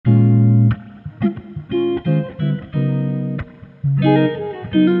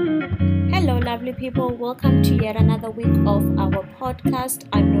lovely people. Welcome to yet another week of our podcast.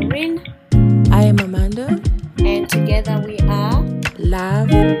 I'm Noreen. I am Amanda. And together we are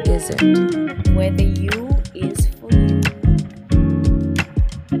Love Isn't. Where the you is for you.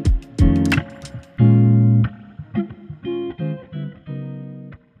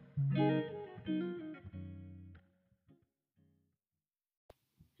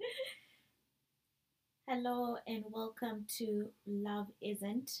 Hello and welcome to Love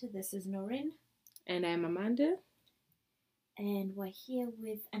Isn't. This is Noreen. And I'm Amanda. And we're here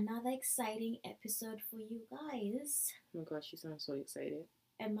with another exciting episode for you guys. Oh my gosh, you sound so excited.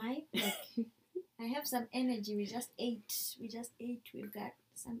 Am I? Like, I have some energy. We just ate. We've got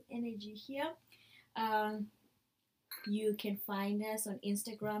some energy here. You can find us on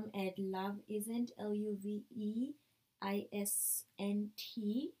Instagram at loveisn't, LUVEISNT.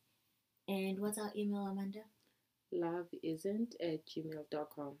 And what's our email, Amanda?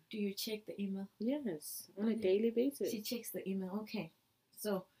 Loveisn't@gmail.com. Do you check the email? Yes, on a daily basis. She checks the email. Okay.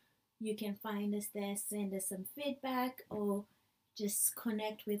 So you can find us there, send us some feedback, or just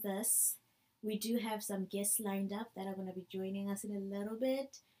connect with us. We do have some guests lined up that are going to be joining us in a little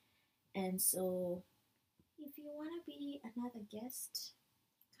bit. And so if you want to be another guest,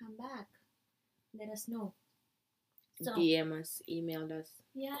 come back. Let us know. So, DM us, email us,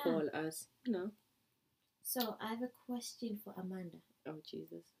 yeah. call us, So I have a question for Amanda. Oh,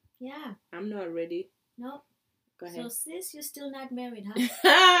 Jesus. Yeah. I'm not ready. No. Go ahead. So sis, you're still not married, huh?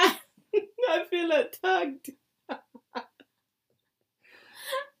 I feel attacked.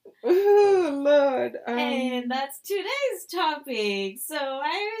 Oh, Lord. And that's today's topic. So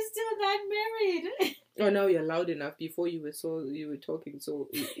I'm still not married. Oh, now you're loud enough. Before you were talking so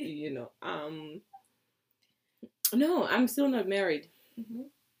No, I'm still not married. Mm-hmm.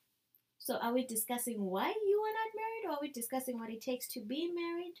 So are we discussing why you are not married, or are we discussing what it takes to be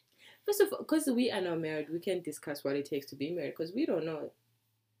married? First of all, because we are not married, we can't discuss what it takes to be married because we don't know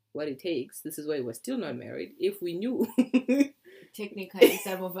what it takes. This is why we're still not married. If we knew. Technically,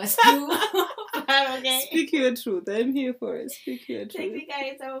 some of us do. But okay. Speak your truth. I'm here for it. Speak your truth.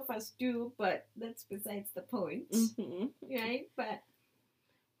 Technically, some of us do, but that's besides the point. Mm-hmm. Right? But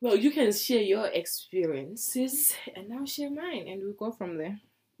well, you can share your experiences and I'll share mine and we'll go from there.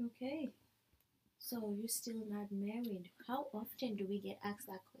 Okay. So you're still not married. How often do we get asked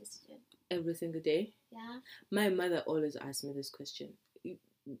that question? Every single day. Yeah. My mother always asks me this question.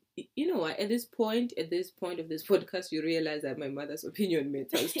 You know what? At this point of this podcast, you realize that my mother's opinion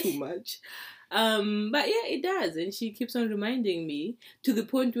matters too much. But yeah, it does. And she keeps on reminding me to the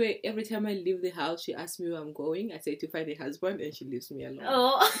point where every time I leave the house, she asks me where I'm going. I say to find a husband and she leaves me alone.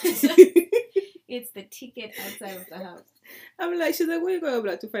 Oh. It's the ticket outside of the house. I'm like, she's like, where you going? I'm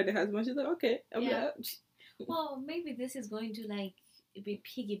like, to find a husband. She's like, okay. I'm like, well, maybe this is going to like be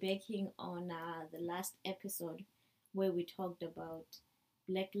piggybacking on the last episode where we talked about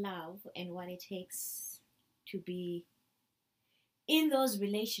Black love and what it takes to be in those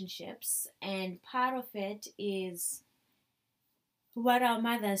relationships. And part of it is what our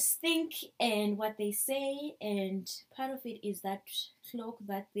mothers think and what they say, and part of it is that cloak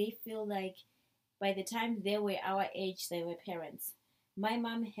that they feel like by the time they were our age, they were parents. My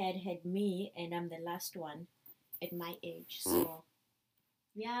mom had me, and I'm the last one at my age. So,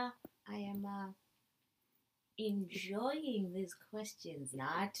 yeah, I am enjoying these questions.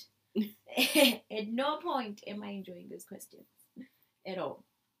 Not at no point am I enjoying these questions at all.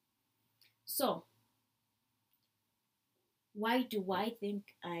 So, why do I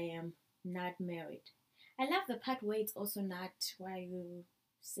think I am not married? I love the part where it's also not why you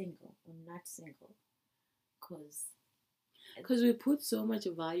single or not single, because we put so much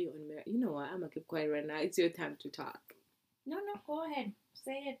value on marriage. You know what? I'm gonna keep quiet right now. It's your time to talk. No, go ahead,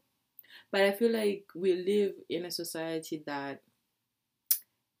 say it. But I feel like we live in a society that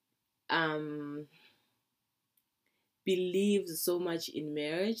believes so much in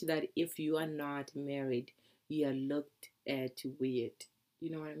marriage that if you are not married, you are looked at weird. You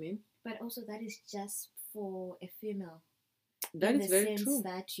know what I mean? But also that is just for a female. That is very true. In the sense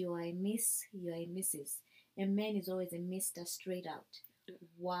that you are a miss, you are a missus. A man is always a mister straight out.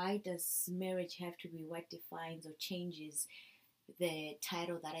 Why does marriage have to be what defines or changes the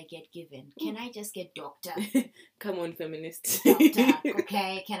title that I get given? Can I just get doctor? Come on, feminist. Doctor,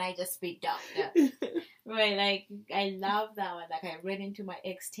 okay? Can I just be doctor? Right, like, I love that one. Like, I ran into my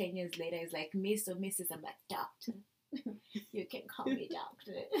ex 10 years later. It's like, Miss or Mrs. I'm like, doctor. You can call me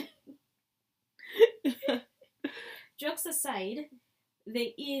doctor. Jokes aside,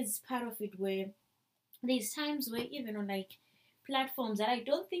 there is part of it where there's times where even on like platforms that I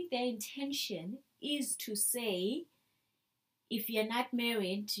don't think their intention is to say if you're not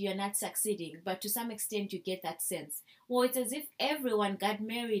married, you're not succeeding. But to some extent, you get that sense. Well, it's as if everyone got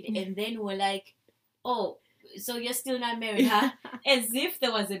married and then were like, oh, so you're still not married, huh? As if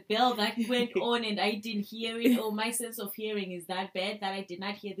there was a bell that went on and I didn't hear it. Oh, my sense of hearing is that bad that I did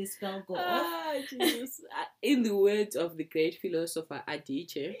not hear this bell go off. Jesus. In the words of the great philosopher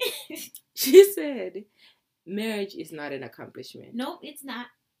Adichie, she said, marriage is not an accomplishment. No, it's not.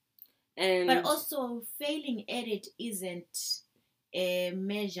 But also, failing at it isn't a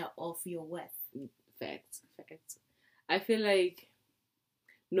measure of your worth. Facts. I feel like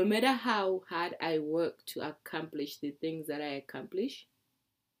no matter how hard I work to accomplish the things that I accomplish,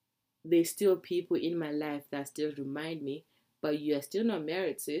 there's still people in my life that still remind me, but you are still not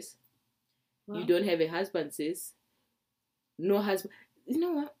married, sis. Well, you don't have a husband, sis. No husband. You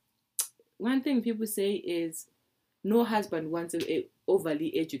know what? One thing people say is, no husband wants an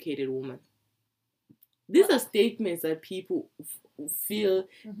overly educated woman. These are statements that people feel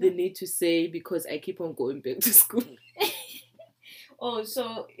the need to say because I keep on going back to school. Oh,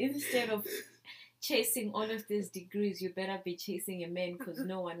 so instead of chasing all of these degrees, you better be chasing a man because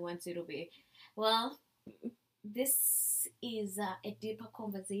no one wants you to be. Well, this is a deeper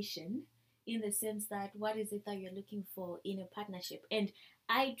conversation in the sense that what is it that you're looking for in a partnership? And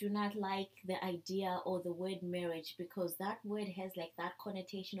I do not like the idea or the word marriage because that word has like that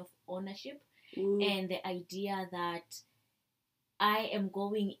connotation of ownership. Ooh. And the idea that I am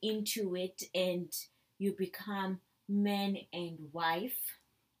going into it and you become man and wife.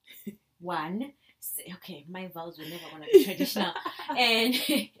 One. Okay, my vows were never going to be traditional. And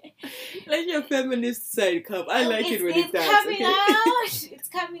let your feminist side come. I like it when it does. It's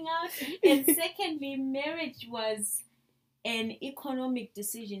coming out. And secondly, marriage was an economic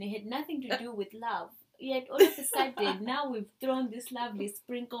decision. It had nothing to do with love. Yet all of a sudden, now we've thrown this lovely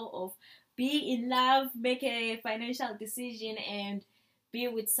sprinkle of be in love, make a financial decision, and be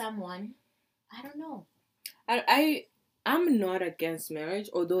with someone. I don't know. I'm not against marriage,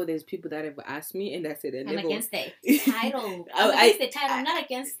 although there's people that have asked me and I said I'm against the title. I'm against the title. I'm not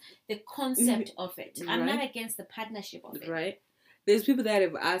against the concept of it. I'm not against the partnership of it. Right. There's people that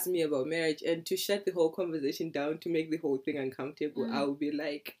have asked me about marriage, and to shut the whole conversation down, to make the whole thing uncomfortable, I will be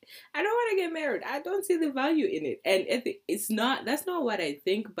like, I don't want to get married. I don't see the value in it. And that's not what I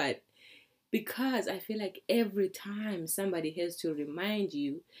think, but because I feel like every time somebody has to remind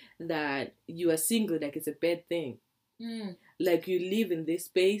you that you are single, like it's a bad thing. Like you live in this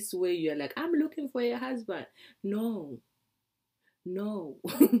space where you're like, I'm looking for a husband. No.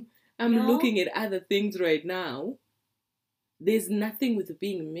 I'm looking at other things right now. There's nothing with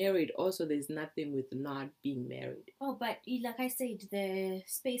being married. Also, there's nothing with not being married. Oh, but like I said, the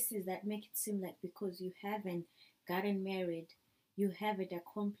spaces that make it seem like because you haven't gotten married, you haven't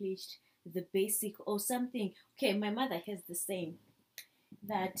accomplished the basic or something. Okay, my mother has the saying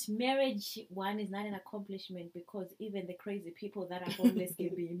that marriage, one, is not an accomplishment because even the crazy people that are homeless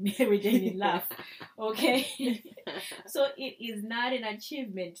can be married and in love. Okay? So it is not an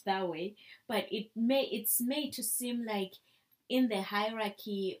achievement that way, but it's made to seem like in the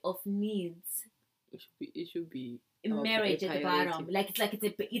hierarchy of needs, it should be marriage at the bottom. Like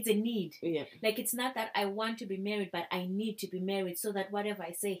it's a need. Yeah. Like it's not that I want to be married, but I need to be married so that whatever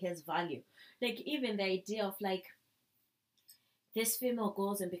I say has value. Like even the idea of like this female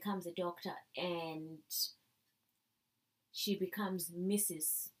goes and becomes a doctor and she becomes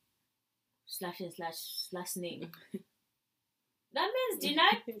Mrs. / last name. That means did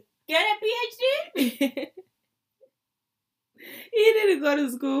not get a PhD. He didn't go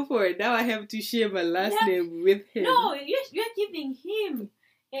to school for it. Now I have to share my last name with him. No, you're giving him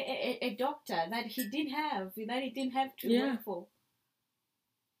a doctor that he didn't have to work for.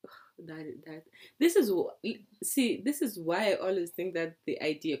 This is why I always think that the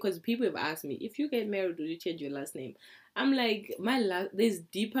idea, because people have asked me, if you get married, will you change your last name? I'm like, there's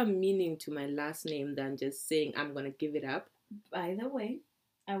deeper meaning to my last name than just saying I'm gonna give it up. By the way,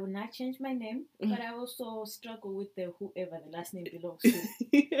 I will not change my name, but I also struggle with whoever the last name belongs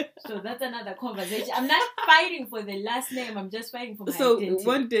to. So that's another conversation. I'm not fighting for the last name. I'm just fighting for my identity. So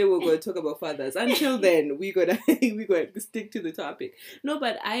one day we're going to talk about fathers. Until then, we're going to stick to the topic. No,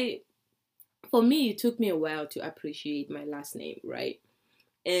 but for me, it took me a while to appreciate my last name, right?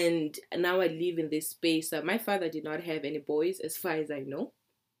 And now I live in this space. My father did not have any boys, as far as I know.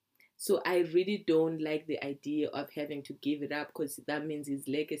 So I really don't like the idea of having to give it up because that means his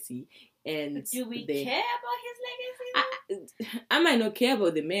legacy. And Do we care about his legacy? I might not care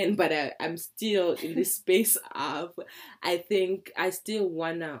about the man, but I'm still in this space of, I think I still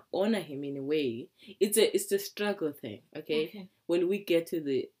wanna honor him in a way. It's a struggle thing, okay? When we get to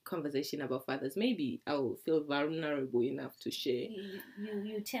the conversation about fathers, maybe I will feel vulnerable enough to share.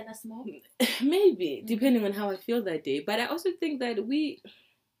 You tell us more? Maybe, depending on how I feel that day. But I also think that we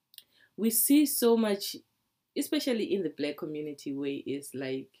see so much, especially in the Black community, where it's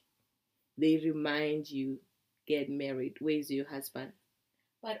like they remind you, get married, where's your husband?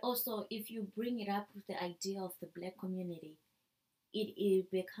 But also, if you bring it up with the idea of the Black community, it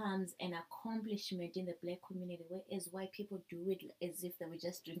becomes an accomplishment in the Black community, whereas white people do it as if they were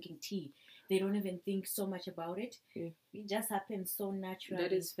just drinking tea. They don't even think so much about it. It just happens so naturally.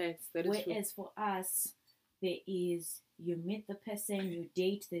 That is facts. That is whereas true. For us, there is, you meet the person, you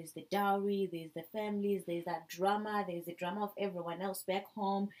date, there's the dowry, there's the families, there's that drama, there's the drama of everyone else back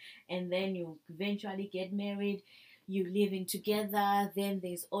home, and then you eventually get married, you living together, then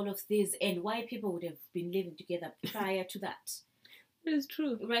there's all of this, and white people would have been living together prior to that. That is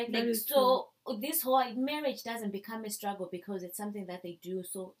true. Right? Like, so true. This whole marriage doesn't become a struggle because it's something that they do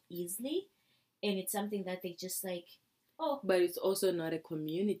so easily, and it's something that they just like, oh. But it's also not a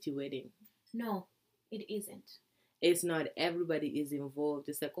community wedding. No, it isn't. It's not, everybody is involved.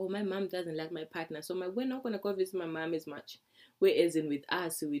 It's like, oh, my mom doesn't like my partner, so we're not going to go visit my mom as much. Whereas with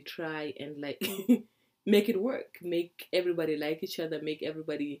us, we try and like make it work, make everybody like each other, make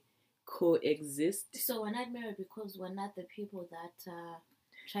everybody coexist. So we're not married because we're not the people that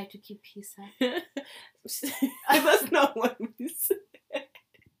try to keep peace, huh? That's not what we said.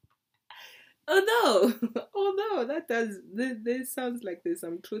 Although that does, there sounds like there's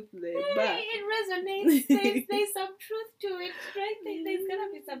some truth there, but it resonates. There's some truth to it, right? There's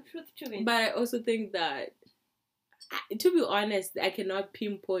gonna be some truth to it. But I also think that, to be honest, I cannot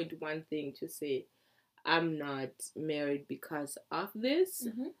pinpoint one thing to say I'm not married because of this.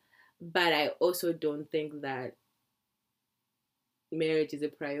 But I also don't think that marriage is a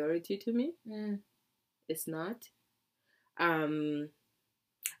priority to me. It's not.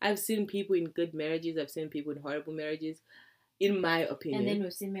 I've seen people in good marriages. I've seen people in horrible marriages, in my opinion. And then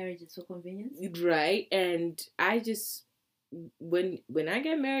we've seen marriages for convenience. Right. And I just, when I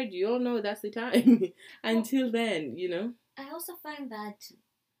get married, you all know that's the time. Until then, you know. I also find that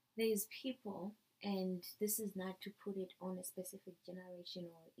there's people, and this is not to put it on a specific generation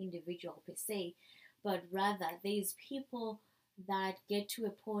or individual per se, but rather there's people that get to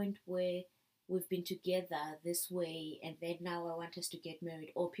a point where we've been together this way, and then now I want us to get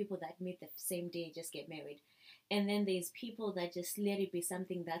married, or people that meet the same day and just get married. And then there's people that just let it be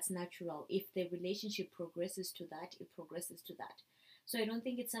something that's natural. If the relationship progresses to that, it progresses to that. So I don't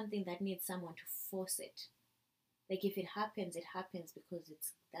think it's something that needs someone to force it. Like, if it happens because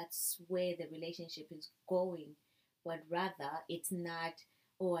that's where the relationship is going. But rather, it's not,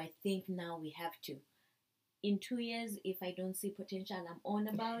 oh, I think now we have to. In 2 years, if I don't see potential, I'm on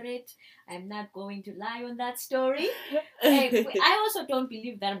about it. I'm not going to lie on that story. I also don't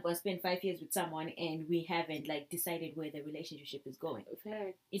believe that I'm going to spend 5 years with someone and we haven't like decided where the relationship is going.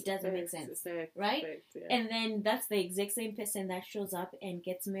 It doesn't make sense, right? Yeah. And then that's the exact same person that shows up and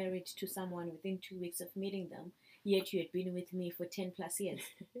gets married to someone within 2 weeks of meeting them. Yet you had been with me for 10 plus years.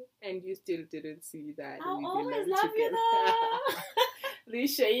 And you still didn't see that. I always love you though. The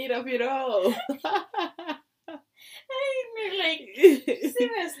shade of it all.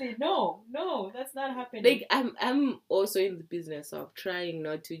 Seriously, no, that's not happening. Like, I'm also in the business of trying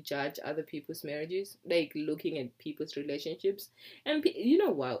not to judge other people's marriages, like looking at people's relationships. And you know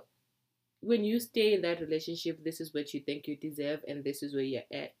what? When you stay in that relationship, this is what you think you deserve, and this is where you're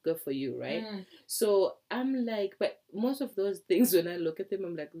at. Good for you, right? So I'm like, but most of those things, when I look at them,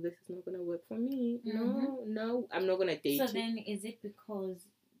 I'm like, this is not gonna work for me. No, I'm not gonna date. So then, is it because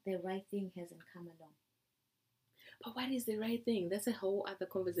the right thing hasn't come along? But what is the right thing? That's a whole other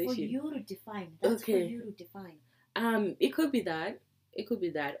conversation. For you to define. That's for you to define. It could be that. It could be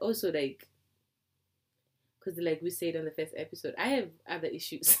that. Also, like, because like we said on the first episode, I have other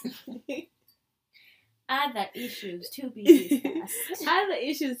issues. Other issues to be discussed. Other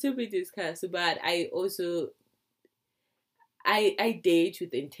issues to be discussed. But I also, I date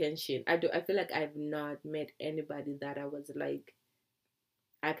with intention. I feel like I've not met anybody that I was like,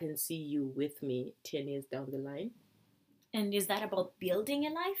 I can see you with me 10 years down the line. And is that about building a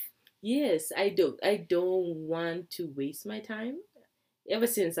life? Yes, I don't want to waste my time. Ever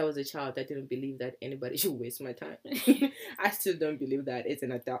since I was a child, I didn't believe that anybody should waste my time. I still don't believe that as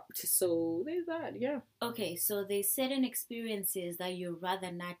an adult. So there's that, yeah. Okay, so there's certain experiences that you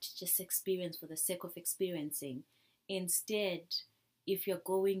rather not just experience for the sake of experiencing. Instead, if you're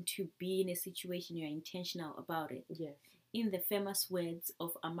going to be in a situation, you're intentional about it. Yes. In the famous words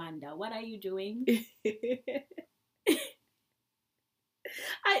of Amanda, what are you doing?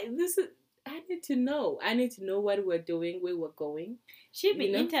 I need to know. I need to know what we're doing, where we're going. She'd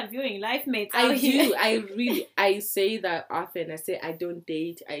be interviewing life mates. I do. I say that often. I say I don't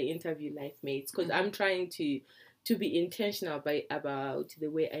date. I interview life mates because I'm trying to be intentional about the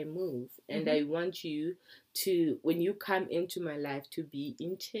way I move, and I want you to, when you come into my life, to be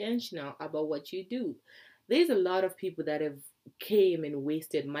intentional about what you do. There's a lot of people that have came and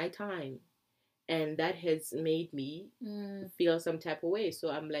wasted my time. And that has made me feel some type of way. So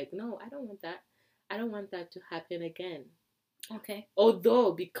I'm like, no, I don't want that. I don't want that to happen again. Okay.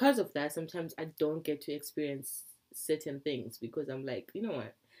 Although, because of that, sometimes I don't get to experience certain things because I'm like, you know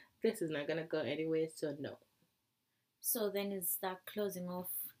what? This is not going to go anywhere, so no. So then is that closing off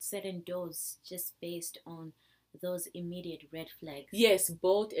certain doors just based on those immediate red flags? Yes,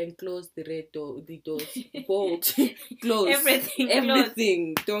 bolt and close the doors. Bolt, close.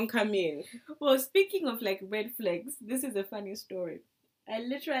 Everything. Don't come in. Well, speaking of like red flags, this is a funny story. I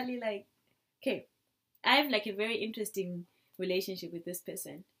literally I have like a very interesting relationship with this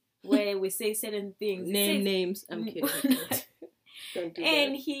person where we say certain things. Names. I'm kidding. Don't do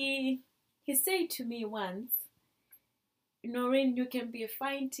and that. he said to me once, Noreen, you can be a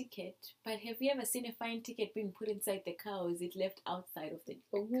fine ticket, but have you ever seen a fine ticket being put inside the car, or is it left outside of the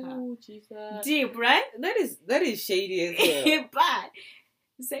car? Oh, Jesus. Deep, right? That is shady as hell. But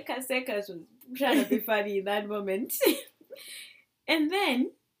Sekas was trying to be funny in that moment. And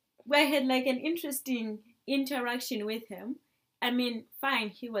then I had like an interesting interaction with him. I mean, fine,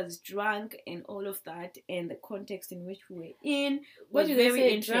 he was drunk and all of that, and the context in which we were in was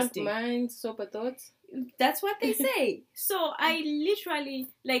very interesting. Drunk mind, sober thoughts? That's what they say. So I literally,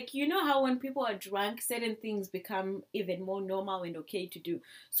 like, you know how when people are drunk, certain things become even more normal and okay to do.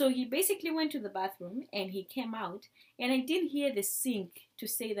 So he basically went to the bathroom and he came out, and I didn't hear the sink to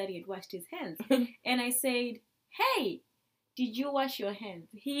say that he had washed his hands. And I said, hey, did you wash your hands?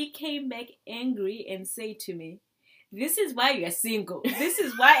 He came back angry and said to me, this is why you're single. This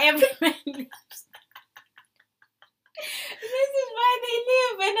is why everyone leaves. This is why they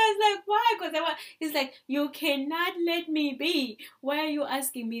leave. And I was like, why? Because he's like, you cannot let me be. Why are you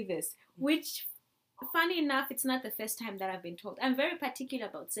asking me this? Which, funny enough, it's not the first time that I've been told. I'm very particular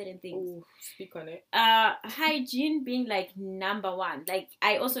about certain things. Ooh, speak on it. Hygiene being like number one. Like,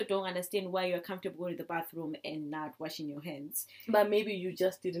 I also don't understand why you're comfortable going to the bathroom and not washing your hands. But maybe you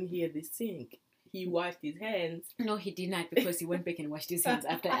just didn't hear the sink. He washed his hands. No, he did not, because he went back and washed his hands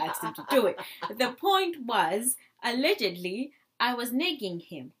after I asked him to do it. The point was, allegedly, I was nagging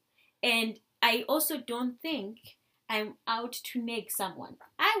him. And I also don't think I'm out to nag someone.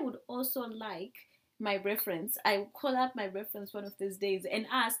 I would also like my reference. I will call up my reference one of these days and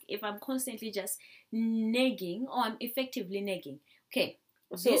ask if I'm constantly just nagging or I'm effectively nagging. Okay.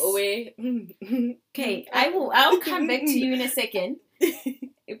 Okay, I'll come back to you in a second.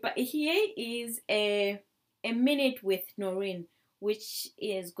 But here is a minute with Noreen, which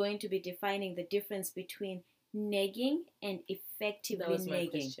is going to be defining the difference between nagging and effectively that was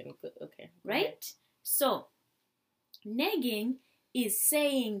nagging. My question. Okay. Right? So, nagging is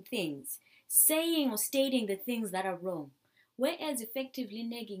saying things, saying or stating the things that are wrong. Whereas effectively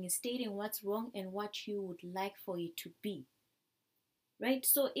nagging is stating what's wrong and what you would like for it to be. Right?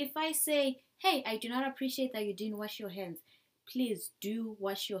 So if I say, hey, I do not appreciate that you didn't wash your hands, please do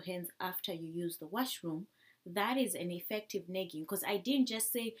wash your hands after you use the washroom, that is an effective nagging. Because I didn't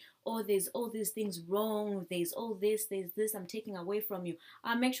just say, oh, there's all these things wrong, there's all this, there's this I'm taking away from you.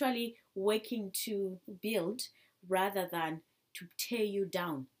 I'm actually working to build rather than to tear you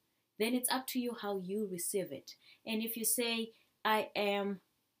down. Then it's up to you how you receive it. And if you say, I am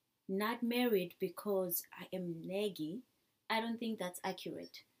not married because I am naggy, I don't think that's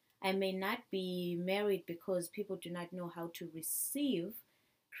accurate. I may not be married because people do not know how to receive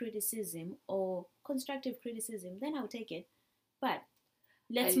criticism or constructive criticism. Then I'll take it. But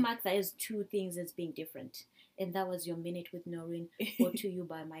let's mark those two things as being different. And that was your minute with Noreen, brought to you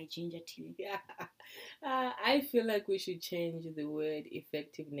by my ginger tea. Yeah. I feel like we should change the word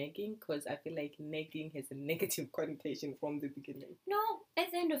effective nagging, because I feel like nagging has a negative connotation from the beginning. No,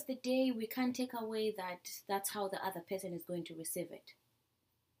 at the end of the day, we can't take away that that's how the other person is going to receive it.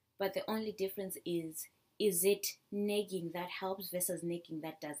 But the only difference is it nagging that helps versus nagging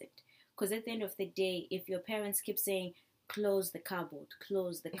that doesn't? Because at the end of the day, if your parents keep saying, close the cupboard,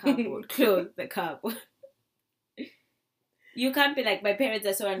 close the cupboard, close the cupboard. You can't be like, my parents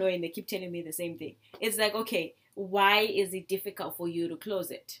are so annoying, they keep telling me the same thing. It's like, okay, why is it difficult for you to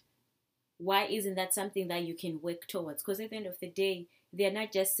close it? Why isn't that something that you can work towards? Because at the end of the day, they're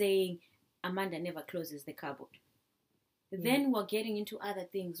not just saying, Amanda never closes the cupboard. Then we're getting into other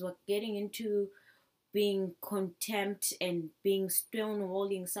things. We're getting into being contempt and being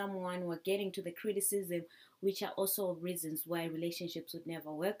stonewalling someone. We're getting to the criticism, which are also reasons why relationships would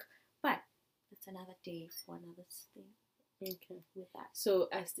never work. But that's another day for another thing. Okay. With that. So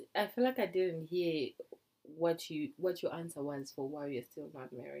I feel like I didn't hear what your answer was for why you're still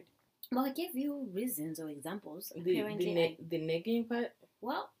not married. Well, I gave you reasons or examples. The negging part.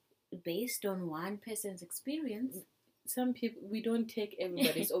 Well, based on one person's experience. Some people, we don't take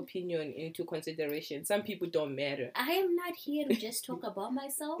everybody's opinion into consideration. Some people don't matter. I am not here to just talk about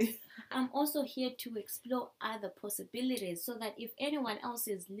myself. I'm also here to explore other possibilities so that if anyone else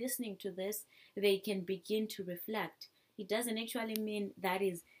is listening to this, they can begin to reflect. It doesn't actually mean that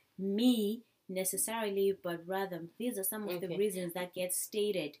is me necessarily, but rather these are some of the reasons that get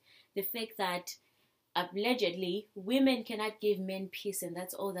stated. The fact that allegedly women cannot give men peace and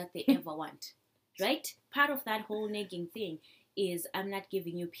that's all that they ever want. Right? Part of that whole nagging thing is I'm not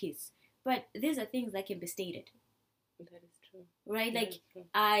giving you peace. But these are things that can be stated. That is true. Right? That like, is true.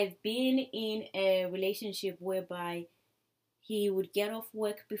 I've been in a relationship whereby he would get off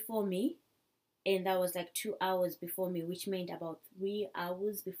work before me. And that was like 2 hours before me, which meant about 3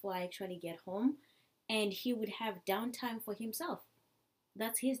 hours before I actually get home. And he would have downtime for himself.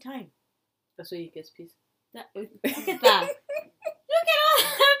 That's his time. That's where he gets peace. Look at that. Look at all of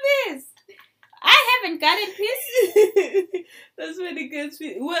this. I haven't gotten peace. That's when it gets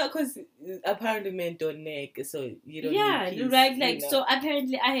peace. Well, because apparently men don't nag, so you don't need peace. Right. Like, so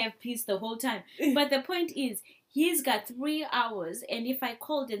apparently I have peace the whole time. But the point is, he's got 3 hours, and if I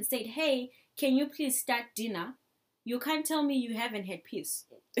called and said, hey, can you please start dinner? You can't tell me you haven't had peace.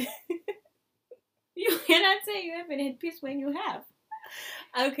 You cannot say you haven't had peace when you have.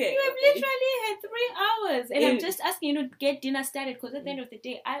 Okay. You have literally had 3 hours. And I'm just asking you to get dinner started because at the end of the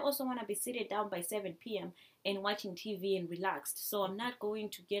day, I also want to be seated down by 7 p.m. and watching TV and relaxed. So I'm not going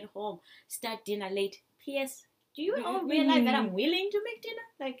to get home, start dinner late. P.S. Do you all realize that I'm willing to make dinner?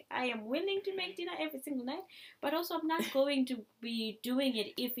 Like, I am willing to make dinner every single night. But also, I'm not going to be doing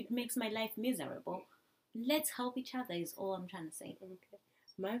it if it makes my life miserable. Let's help each other is all I'm trying to say. Okay.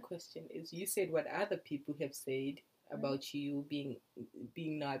 My question is, you said what other people have said about you being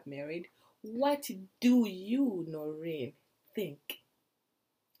not married. What do you, Noreen, think?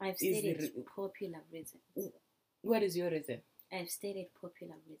 I've stated popular reasons. What is your reason? I've stated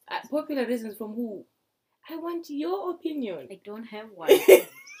popular reasons. Popular reasons from who? I want your opinion. I don't have one. Why should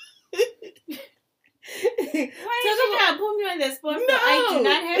I put me on the spot? No, I do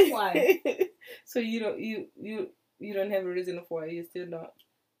not have one. So you don't have a reason for why you're still not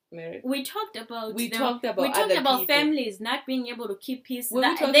married. We talked about people. Families not being able to keep peace. We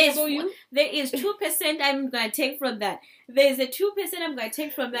talking about you? There is 2% I'm gonna take from that. There's a 2% I'm gonna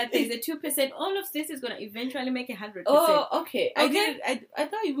take from that. There's a 2%. All of this is gonna eventually make 100%. Oh, okay. I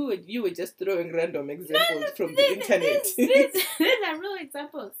thought you were just throwing random examples from the internet. These are real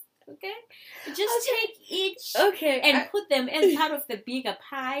examples. Okay, just take each and put them as part of the bigger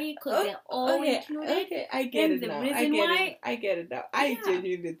pie because they're all included. Okay, I get it now. I get it now. I Yeah.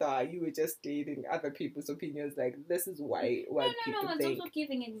 genuinely thought you were just stating other people's opinions. Like, this is why what people I was think. also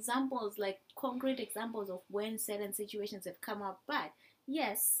giving examples, like concrete examples of when certain situations have come up. But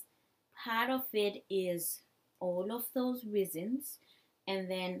yes, part of it is all of those reasons, and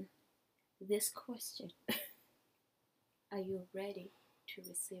then this question: are you ready to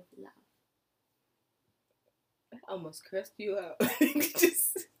receive love? I almost cursed you out. Okay.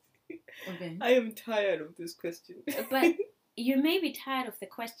 I am tired of this question. But you may be tired of the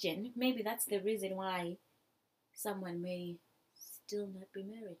question. Maybe that's the reason why someone may still not be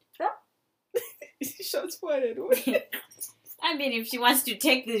married. Shots fired. I mean, if she wants to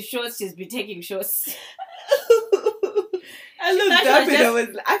take the shots, she's be taking shots. I looked up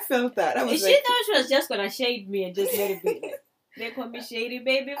and I felt that. She thought she was just gonna shade me and just let it be. They call me shady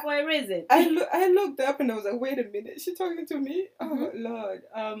baby for a reason. I looked up and I was like, wait a minute, is she talking to me? Oh Lord.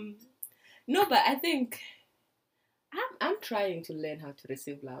 No, but I think I'm trying to learn how to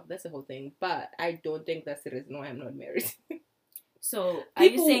receive love. That's the whole thing. But I don't think that's the reason why I'm not married. So are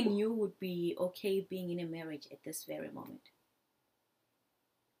you saying you would be okay being in a marriage at this very moment?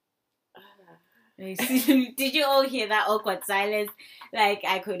 Did you all hear that awkward silence? Like,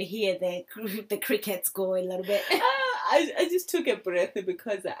 I could hear the crickets go a little bit. I just took a breath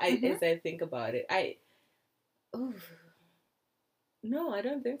because as I think about it, No, I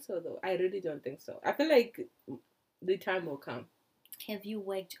don't think so, though. I really don't think so. I feel like the time will come. Have you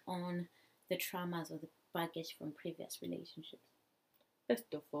worked on the traumas or the baggage from previous relationships?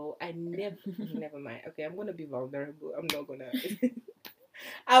 First of all, I never, never mind. Okay, I'm gonna be vulnerable. I'm not gonna.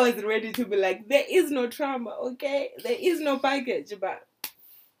 I was ready to be like, there is no trauma, okay? There is no package, but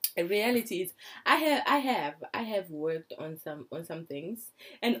the reality is, I have worked on some things,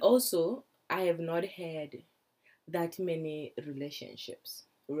 and also I have not had that many relationships,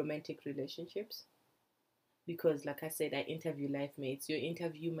 romantic relationships, because like I said, I interview life mates. You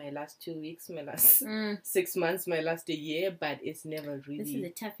interview my last 2 weeks, my last 6 months, my last a year, but it's never really. This is a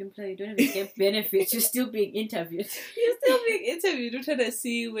tough employer. You don't even get benefits. You're still being interviewed. You're still being interviewed. You're trying to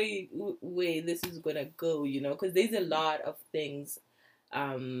see where this is gonna go, because there's a lot of things.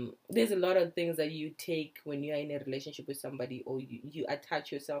 There's a lot of things that you take when you're in a relationship with somebody, or you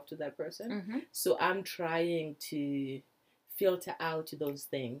attach yourself to that person. Mm-hmm. So I'm trying to filter out those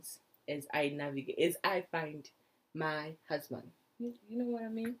things as I navigate, as I find my husband. You know what I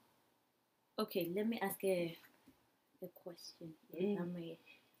mean? Okay, let me ask a question. I may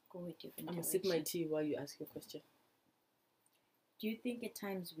go a different I'm gonna direction. sip my tea while you ask your question. Do you think at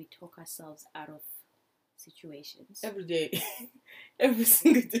times we talk ourselves out of situations? Every day. Every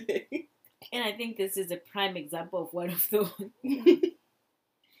single day. And I think this is a prime example of one of those.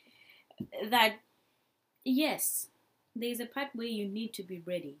 That, yes, there's a part where you need to be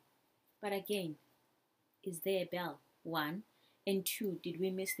ready. But again, is there a bell? 1. And 2, did we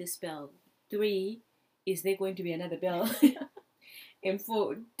miss this bell? 3, is there going to be another bell? And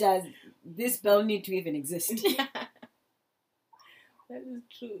 4, does this bell need to even exist? That is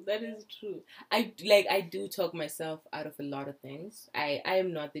true. That is true. I do talk myself out of a lot of things. I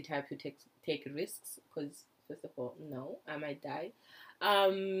am not the type who take risks, because first of all, no, I might die.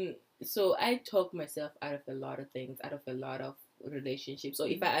 So I talk myself out of a lot of things, out of a lot of relationships. So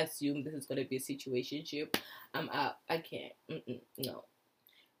if I assume this is gonna be a situationship, I'm out. I can't. No.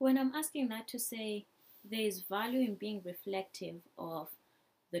 When I'm asking that to say, there is value in being reflective of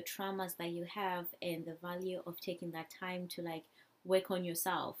the traumas that you have and the value of taking that time to like work on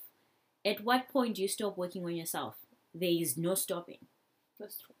yourself. At what point do you stop working on yourself? There is no stopping.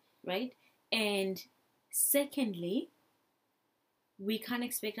 That's true. Right? And secondly, we can't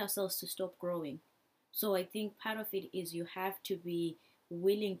expect ourselves to stop growing. So I think part of it is you have to be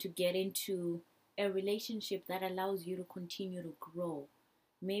willing to get into a relationship that allows you to continue to grow.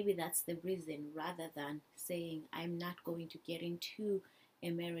 Maybe that's the reason, rather than saying, I'm not going to get into a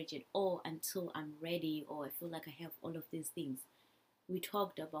marriage at all until I'm ready or I feel like I have all of these things. We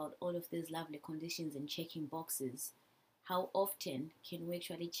talked about all of these lovely conditions and checking boxes. How often can we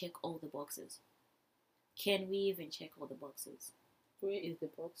actually check all the boxes? Can we even check all the boxes? Where is the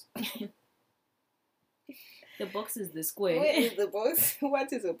box? The box is the square. Where is the box?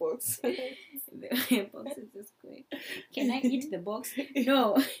 What is a box? The box is the square. Can I eat the box?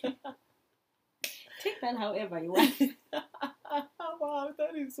 No. Take that however you want. Wow,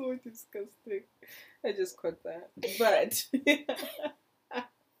 that is so disgusting. I just caught that. But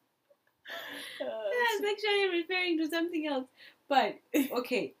That's actually referring to something else. But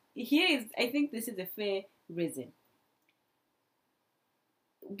okay, I think this is a fair reason.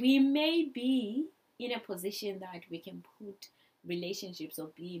 We may be in a position that we can put relationships or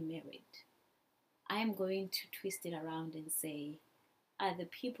being married. I'm going to twist it around and say, are the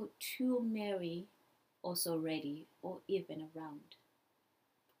people to marry also ready or even around?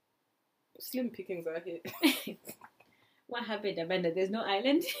 Slim pickings are here. What happened, Amanda? There's no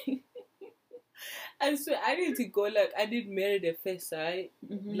island? I swear, I need to go, like, I did Married at First Sight,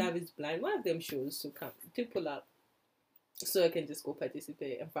 Mm-hmm. Love is Blind, one of them shows to pull up, so I can just go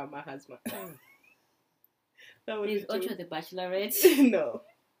participate and find my husband. There's also The Bachelorette. No,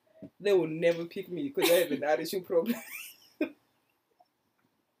 they will never pick me because I have an attitude problem.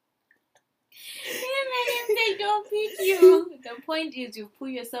 They don't pick you. The point is you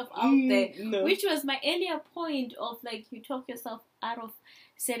put yourself out there, no. which was my earlier point of like you talk yourself out of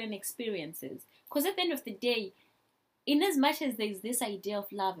certain experiences. Because at the end of the day, in as much as there's this idea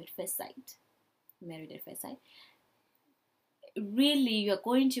of love at first sight, married at first sight, really you're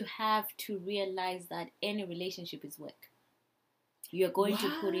going to have to realize that any relationship is work. You're going to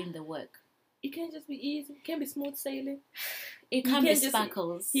put in the work. It can't just be easy. It can't be smooth sailing. It can't be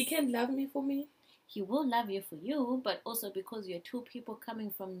sparkles. He can't love me for me. He will love you for you, but also because you're two people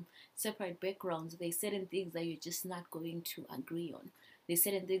coming from separate backgrounds, there's certain things that you're just not going to agree on. There's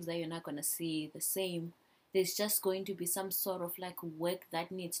certain things that you're not going to see the same. There's just going to be some sort of like work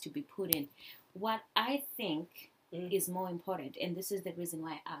that needs to be put in. What I think is more important, and this is the reason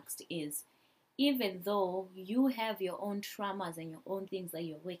why I asked, is even though you have your own traumas and your own things that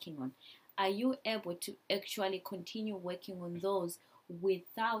you're working on, are you able to actually continue working on those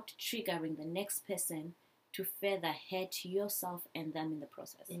without triggering the next person to further hurt yourself and them in the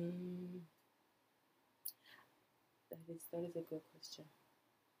process? That is a good question.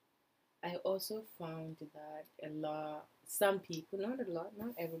 I also found that some people, not a lot,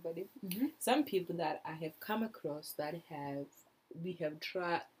 not everybody, some people that I have come across that we have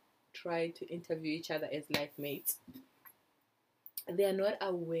tried to interview each other as life mates, they are not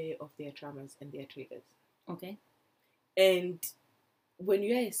aware of their traumas and their triggers. Okay. And when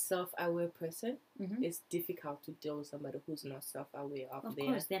you're a self-aware person, it's difficult to deal with somebody who's not self-aware of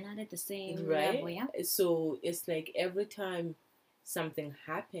course, they're not at the same level, yeah? So it's like every time something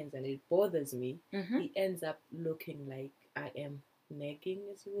happens and it bothers me, it ends up looking like I am nagging,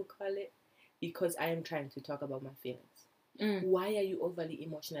 as you will call it, because I am trying to talk about my feelings. Why are you overly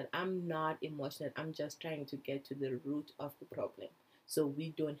emotional? I'm not emotional. I'm just trying to get to the root of the problem so we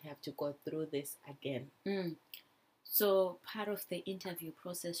don't have to go through this again. So part of the interview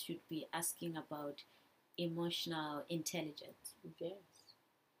process should be asking about emotional intelligence. Yes.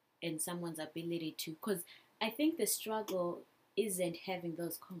 And someone's ability to, because I think the struggle isn't having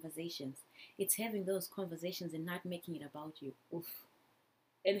those conversations. It's having those conversations and not making it about you. Oof.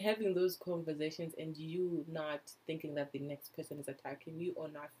 And having those conversations and you not thinking that the next person is attacking you or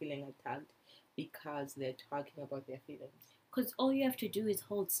not feeling attacked because they're talking about their feelings. Because all you have to do is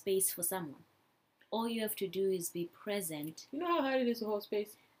hold space for someone. All you have to do is be present. You know how hard it is to hold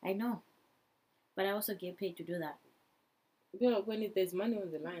space? I know. But I also get paid to do that. Well, when there's money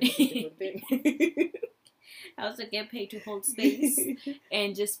on the line, that's a different thing. I also get paid to hold space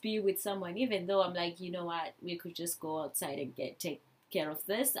and just be with someone. Even though I'm like, you know what, we could just go outside and take care of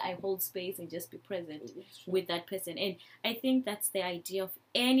this. I hold space and just be present with that person. And I think that's the idea of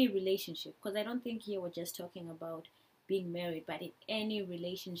any relationship. Because I don't think here we're just talking about being married. But in any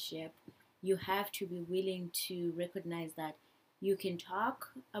relationship, you have to be willing to recognize that you can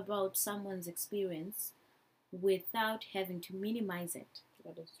talk about someone's experience without having to minimize it.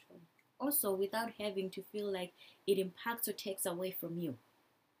 That is true. Also, without having to feel like it impacts or takes away from you.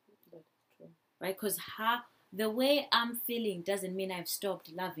 That is true. Right? Because the way I'm feeling doesn't mean I've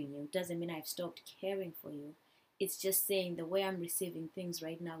stopped loving you, doesn't mean I've stopped caring for you. It's just saying the way I'm receiving things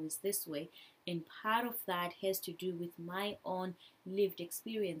right now is this way. And part of that has to do with my own lived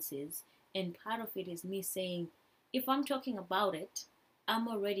experiences. And part of it is me saying, if I'm talking about it, I'm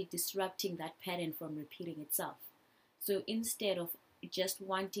already disrupting that pattern from repeating itself. So instead of just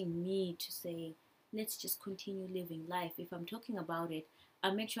wanting me to say, let's just continue living life, if I'm talking about it,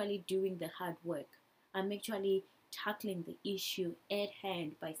 I'm actually doing the hard work. I'm actually tackling the issue at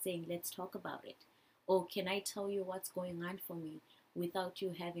hand by saying, let's talk about it. Or can I tell you what's going on for me without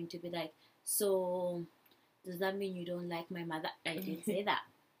you having to be like, so does that mean you don't like my mother? I didn't say that.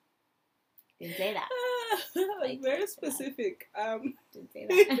 Didn't say that. Very specific. Didn't say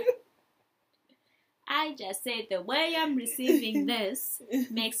that. I just said the way I'm receiving this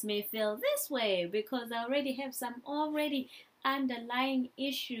makes me feel this way because I already have some underlying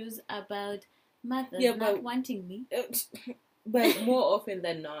issues about mothers not wanting me. But more often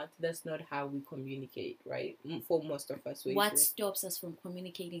than not, that's not how we communicate, right? For most of us. What stops us from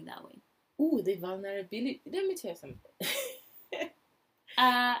communicating that way? Ooh, the vulnerability. Let me tell you something.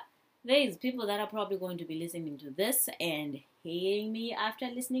 There's people that are probably going to be listening to this and hating me after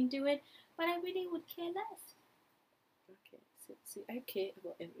listening to it, but I really would care less. Okay, see, I care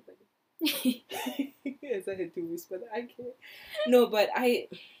about everybody. Yes, I had to whisper that. I care. No, but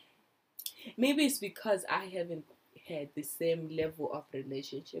maybe it's because I haven't had the same level of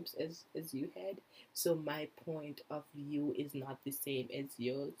relationships as you had, so my point of view is not the same as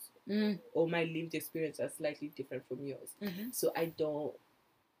yours, or my lived experience are slightly different from yours. So I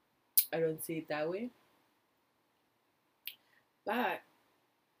don't see it that way. But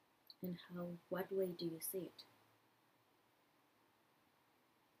and what way do you see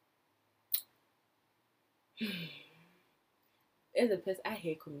it? As a person, I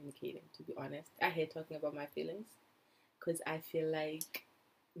hate communicating, to be honest. I hate talking about my feelings because I feel like...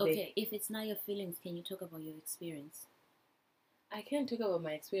 Okay, if it's not your feelings, can you talk about your experience? I can talk about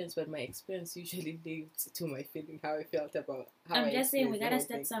my experience, but my experience usually leads to my feeling, how I felt about how I'm just saying, we gotta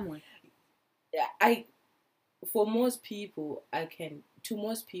start somewhere. Yeah, for most people, I can. To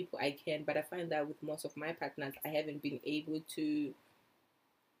most people, I can, but I find that with most of my partners, I haven't been able to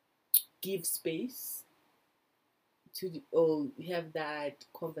give space or have that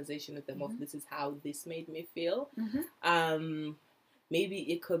conversation with them of this is how this made me feel. Maybe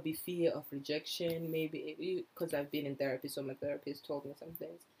it could be fear of rejection. Maybe because I've been in therapy, so my therapist told me some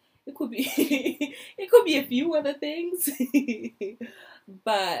things. It could be it could be a few other things,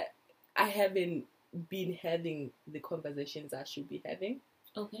 but I haven't been having the conversations I should be having.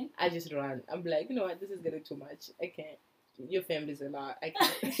 Okay. I just run. I'm like, you know what, this is getting too much. I can't. Your family's a lot. I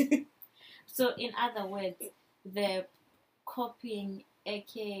can't. So, in other words, the copying,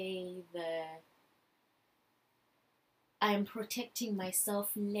 aka the I'm protecting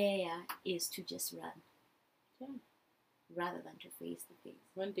myself layer, is to just run. Yeah. Rather than to face the things.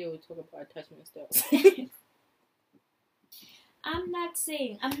 One day we'll talk about attachment styles. I'm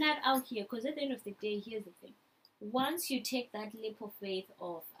not out here, because at the end of the day, here's the thing. Once you take that leap of faith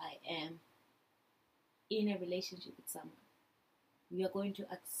of I am in a relationship with someone, you're going to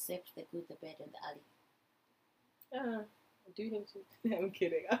accept the good, the bad, and the ugly. Do you have to? I'm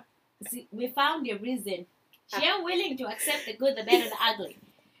kidding. See, we found a reason. She ain't willing to accept the good, the bad, and the ugly.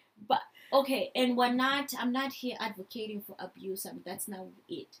 But okay, and I'm not here advocating for abuse. That's not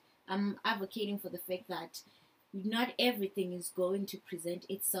it. I'm advocating for the fact that not everything is going to present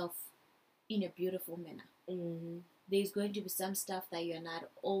itself in a beautiful manner. Mm-hmm. There's going to be some stuff that you're not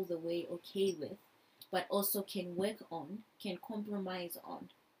all the way okay with, but also can work on, can compromise on.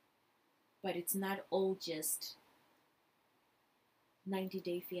 But it's not all just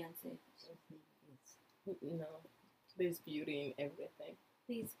 90-day fiancé. No, there's beauty in everything.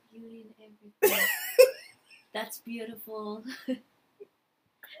 There's beauty in everything. That's beautiful.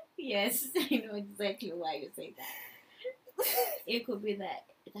 Yes, I know exactly why you say that. It could be that.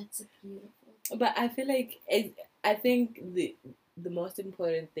 That's beautiful. But I feel like I think the most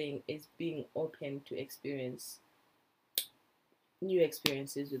important thing is being open to experience new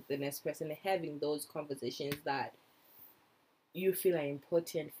experiences with the next person and having those conversations that you feel are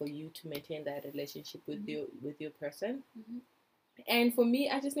important for you to maintain that relationship with your person. Mm-hmm. And for me,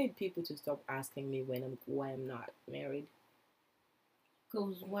 I just need people to stop asking me why I'm not married.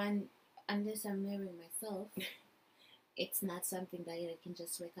 Because unless I'm marrying myself, it's not something that I can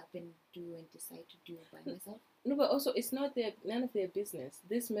just wake up and do and decide to do by myself. No, but also it's none of their business.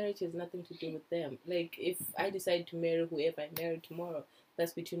 This marriage has nothing to do with them. Like, if I decide to marry whoever I marry tomorrow,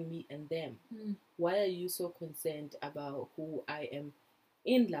 that's between me and them. Why are you so concerned about who I am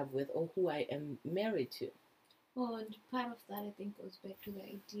in love with or who I am married to? Oh, and part of that, I think, goes back to the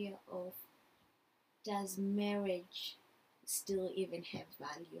idea of, does marriage still even have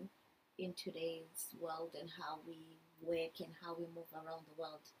value in today's world and how we work and how we move around the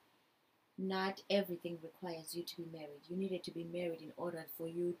world? Not everything requires you to be married. You needed to be married in order for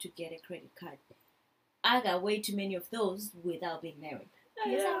you to get a credit card. I got way too many of those without being married.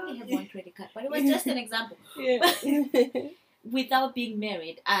 Yes, I only have one credit card, but it was just an example. Yeah. Without being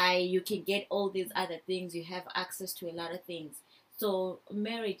married, you can get all these other things. You have access to a lot of things. So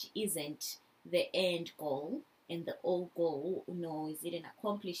marriage isn't the end goal and the old goal. No, is it an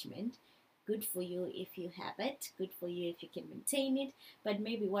accomplishment? Good for you if you have it. Good for you if you can maintain it. But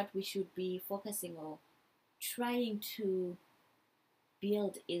maybe what we should be focusing on, trying to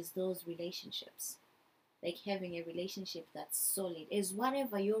build, is those relationships. Like having a relationship that's solid. Is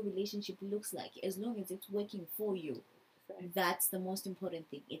whatever your relationship looks like, as long as it's working for you. That's the most important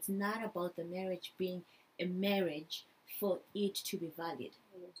thing. It's not about the marriage being a marriage for it to be valid.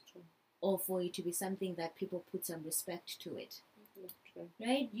 That's true. Or for it to be something that people put some respect to it.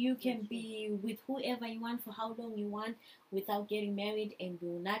 Right? You can be with whoever you want for how long you want without getting married, and we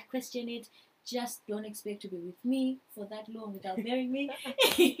will not question it. Just don't expect to be with me for that long without marrying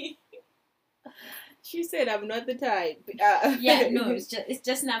me. She said I'm not the type. Yeah, no, it's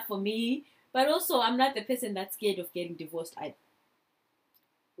just not for me. But also, I'm not the person that's scared of getting divorced either.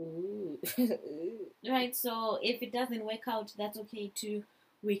 Ooh. Right, so if it doesn't work out, that's okay too.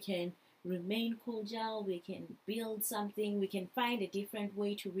 We can remain cordial, we can build something, we can find a different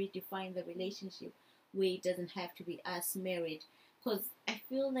way to redefine the relationship where it doesn't have to be us married. Because I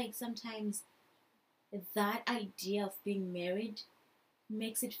feel like sometimes that idea of being married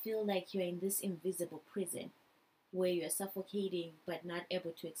makes it feel like you're in this invisible prison where you're suffocating but not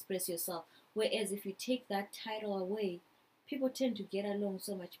able to express yourself. Whereas if you take that title away, people tend to get along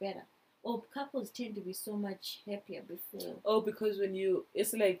so much better. Or couples tend to be so much happier before. Oh, because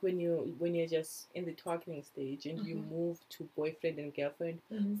it's like when you're just in the talking stage and you move to boyfriend and girlfriend,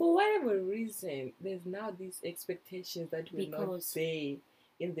 for whatever reason, there's now these expectations that were not there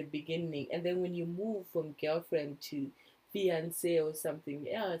in the beginning. And then when you move from girlfriend to fiance or something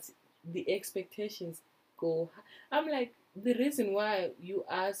else, the expectations go. I'm like, the reason why you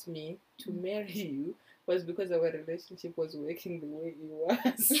asked me to marry you was because our relationship was working the way it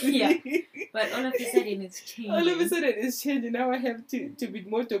was. Yeah. But all of a sudden it's changing. All of a sudden it's changing. Now I have to be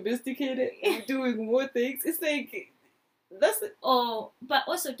more domesticated and doing more things. It's like, That's it. Oh, but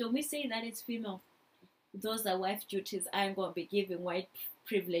also, don't we say that it's female? Those are wife duties aren't going to be giving white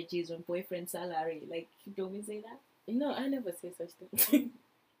privileges on boyfriend salary. Like, don't we say that? No, I never say such thing.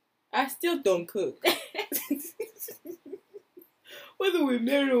 I still don't cook. Whether we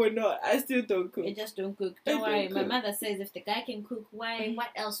marry or not, I still don't cook. You just don't cook. Don't worry. My mother says if the guy can cook, why? What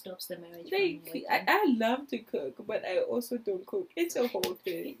else stops the marriage from working? I love to cook, but I also don't cook. It's a whole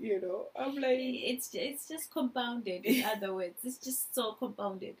thing, I'm like... It's just compounded, in other words. It's just so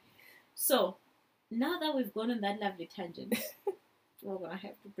compounded. So, now that we've gone on that lovely tangent, we're going to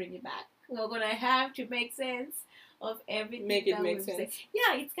have to bring it back. We're going to have to make sense of everything. Make it make sense. Said.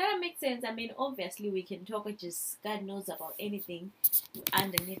 Yeah, it's gotta make sense. I mean, obviously we can talk just God knows about anything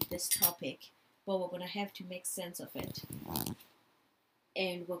underneath this topic, but we're gonna have to make sense of it,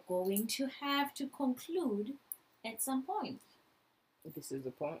 and we're going to have to conclude at some point. This is the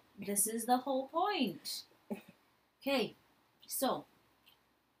point. This is the whole point. Okay, so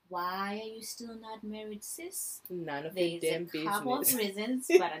why are you still not married, sis? None of your damn business. There's a couple of reasons,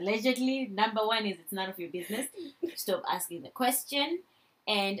 but allegedly, number one is it's none of your business. Stop asking the question.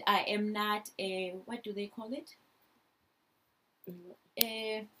 And I am not a, what do they call it?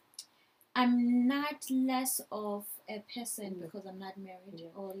 I'm not less of a person because I'm not married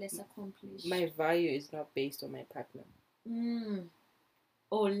or less accomplished. My value is not based on my partner.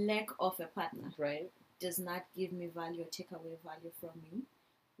 Or lack of a partner. Right. Does not give me value or take away value from me.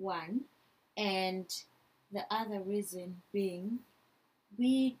 One, and the other reason being,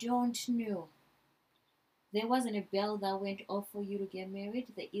 we don't know. There wasn't a bell that went off for you to get married.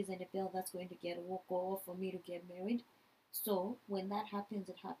 There isn't a bell that's going to go off for me to get married. So when that happens,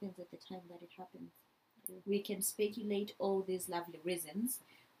 it happens at the time that it happens. We can speculate all these lovely reasons.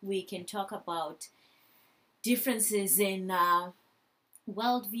 We can talk about differences in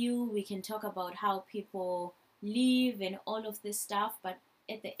worldview. We can talk about how people live and all of this stuff, but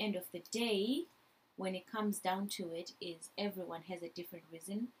at the end of the day, when it comes down to it, is everyone has a different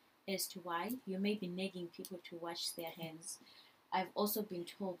reason as to why. You may be nagging people to wash their hands. I've also been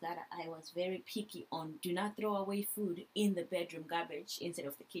told that I was very picky on do not throw away food in the bedroom garbage instead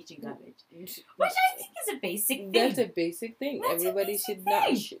of the kitchen garbage, which I think is a basic thing. That's a basic thing. Everybody should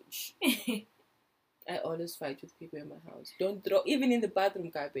not. I always fight with people in my house. Don't throw, even in the bathroom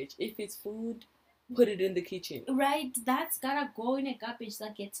garbage. If it's food, put it in the kitchen. Right, that's gotta go in a garbage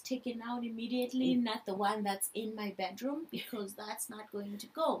that gets taken out immediately, not the one that's in my bedroom, because that's not going to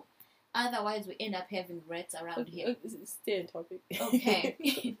go. Otherwise, we end up having rats around here. Stay on topic.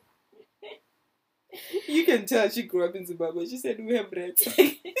 Okay. You can tell she grew up in Zimbabwe. She said we have rats.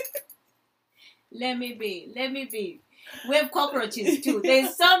 Let me be. We have cockroaches too.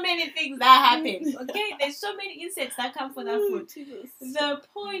 There's so many things that happen. Okay, there's so many insects that come for that food. The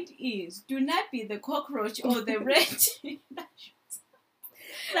point is, do not be the cockroach or the rat.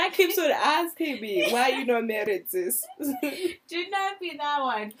 That keeps on asking me, why you not married, sis? Do not be that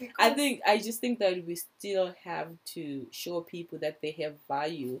one. I just think that we still have to show people that they have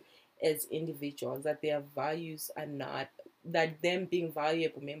value as individuals, that their values are not, that them being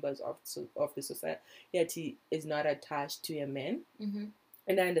valuable members of the society is not attached to a man. Mm-hmm.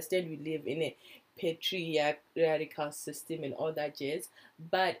 And I understand we live in a patriarchal system and all that jazz,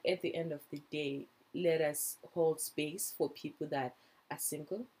 but at the end of the day, let us hold space for people that are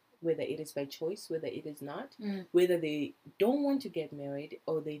single, whether it is by choice, whether it is not, whether they don't want to get married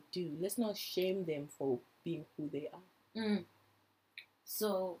or they do. Let's not shame them for being who they are.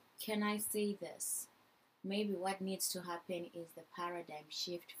 So, can I say this? Maybe what needs to happen is the paradigm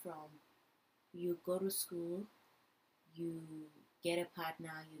shift from you go to school, you get a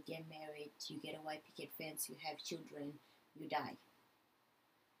partner, you get married, you get a white picket fence, you have children, you die.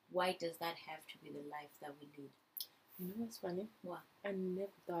 Why does that have to be the life that we lead? You know what's funny? What? I never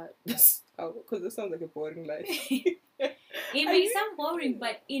thought this, because it sounds like a boring life. It may sound boring,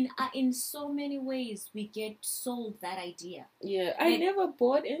 but in so many ways we get sold that idea. Yeah, I never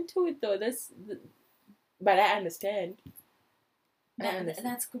bought into it though. But I understand.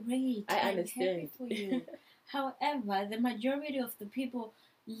 That's great. I understand. I'm happy for you. However, the majority of the people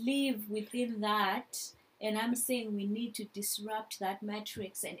live within that, and I'm saying we need to disrupt that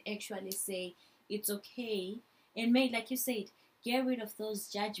matrix and actually say it's okay. And like you said, get rid of those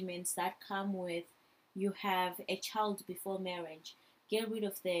judgments that come with you have a child before marriage. Get rid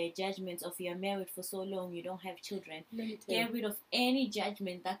of the judgments of you're married for so long, you don't have children. Get rid of any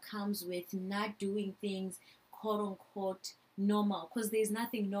judgment that comes with not doing things, quote unquote, normal. Because there's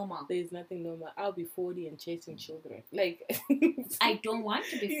nothing normal. There's nothing normal. I'll be 40 and chasing children. Like, I don't want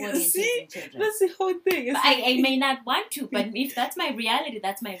to be 40 and chasing children. That's the whole thing. I may not want to, but if that's my reality,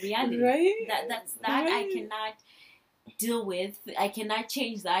 that's my reality. Right? That's that. Right. I cannot. deal with. I cannot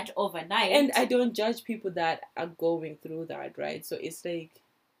change that overnight. And I don't judge people that are going through that, right? So it's like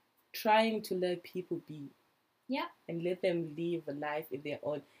trying to let people be. Yeah. And let them live a life in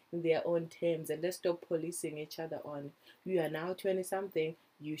their own terms, and let's stop policing each other on, you are now 20 something,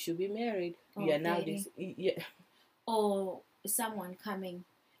 you should be married, you are now this. Yeah. Or someone coming,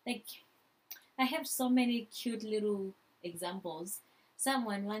 like, I have so many cute little examples.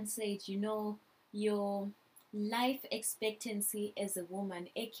 Someone once said, your life expectancy as a woman,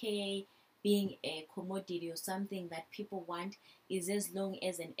 aka being a commodity or something that people want, is as long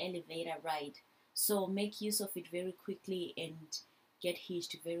as an elevator ride. So make use of it very quickly and get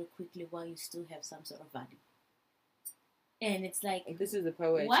hitched very quickly while you still have some sort of value. And it's like, this is the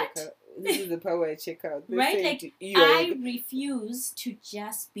power what? I check out. This is the power I check out. Right? Like, I refuse to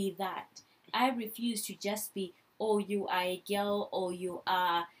just be that. I refuse to just be, oh, you are a girl, or you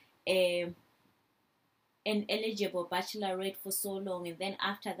are an eligible bachelorette for so long, and then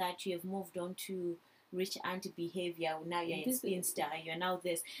after that you have moved on to rich auntie behavior. Now you're a spinster. You're now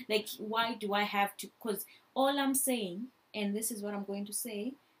this. Like, why do I have to? Because all I'm saying, and this is what I'm going to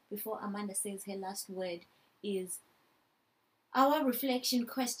say before Amanda says her last word, is our reflection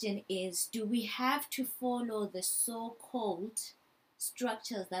question is, do we have to follow the so-called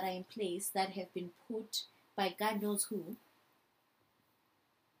structures that are in place that have been put by God knows who,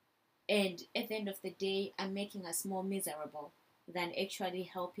 and at the end of the day are making us more miserable than actually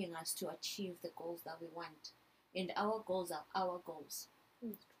helping us to achieve the goals that we want? And our goals are our goals.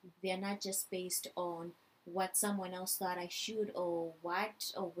 They are not just based on what someone else thought I should, or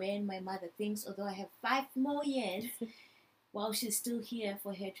what or when my mother thinks, although I have 5 more years while she's still here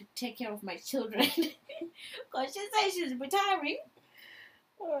for her to take care of my children. Because she says she's retiring.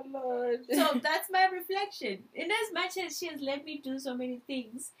 Oh, Lord. So that's my reflection. In as much as she has let me do so many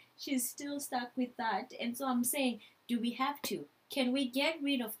things, she's still stuck with that. And so I'm saying, do we have to? Can we get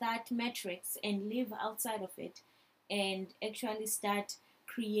rid of that matrix and live outside of it and actually start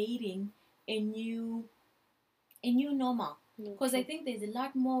creating a new normal? Because I think there's a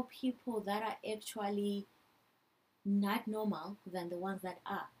lot more people that are actually not normal than the ones that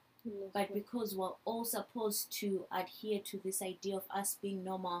are. But because we're all supposed to adhere to this idea of us being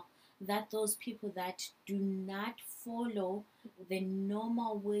normal, that those people that do not follow the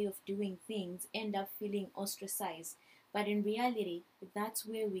normal way of doing things end up feeling ostracized. But in reality, that's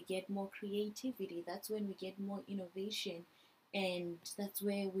where we get more creativity. That's when we get more innovation. And that's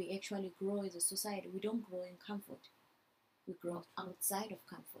where we actually grow as a society. We don't grow in comfort. We grow outside of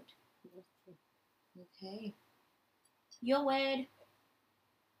comfort. Okay. Your word.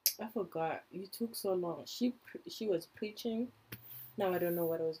 I forgot. You took so long. She was preaching. Now I don't know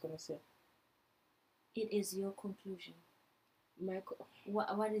what I was going to say. It is your conclusion.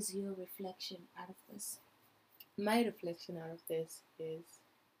 What is your reflection out of this? My reflection out of this is,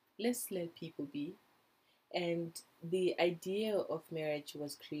 let's let people be. And the idea of marriage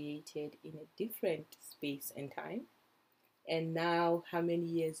was created in a different space and time. And now, how many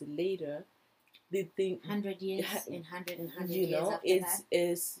years later, the thing 100 years and 100 years after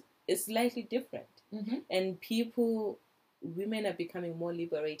it's slightly different. Mm-hmm. And women are becoming more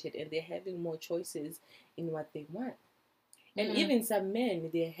liberated, and they're having more choices in what they want. And even some men,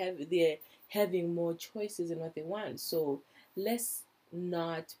 they're having more choices in what they want. So let's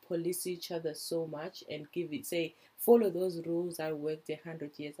not police each other so much and follow those rules that worked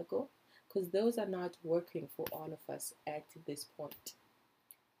 100 years ago, because those are not working for all of us at this point.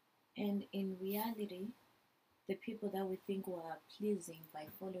 And in reality, the people that we think we are pleasing by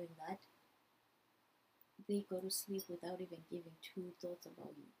following that, they go to sleep without even giving 2 thoughts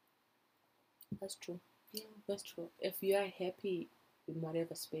about you. That's true. Yeah. That's true. If you are happy in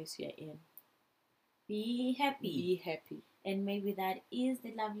whatever space you're in, be happy. Be happy. And maybe that is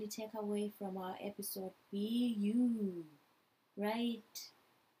the lovely takeaway from our episode. Be you. Right?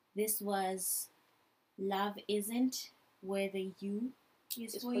 This was Love Isn't Where the You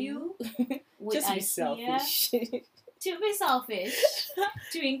is for you. Just be selfish. To be selfish.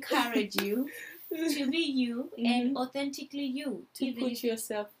 To encourage you. To be you and authentically you. To put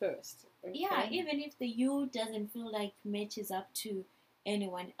yourself first. Okay? Yeah, even if the you doesn't feel like matches up to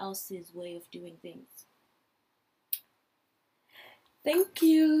anyone else's way of doing things. Thank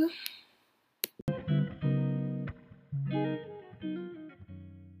you.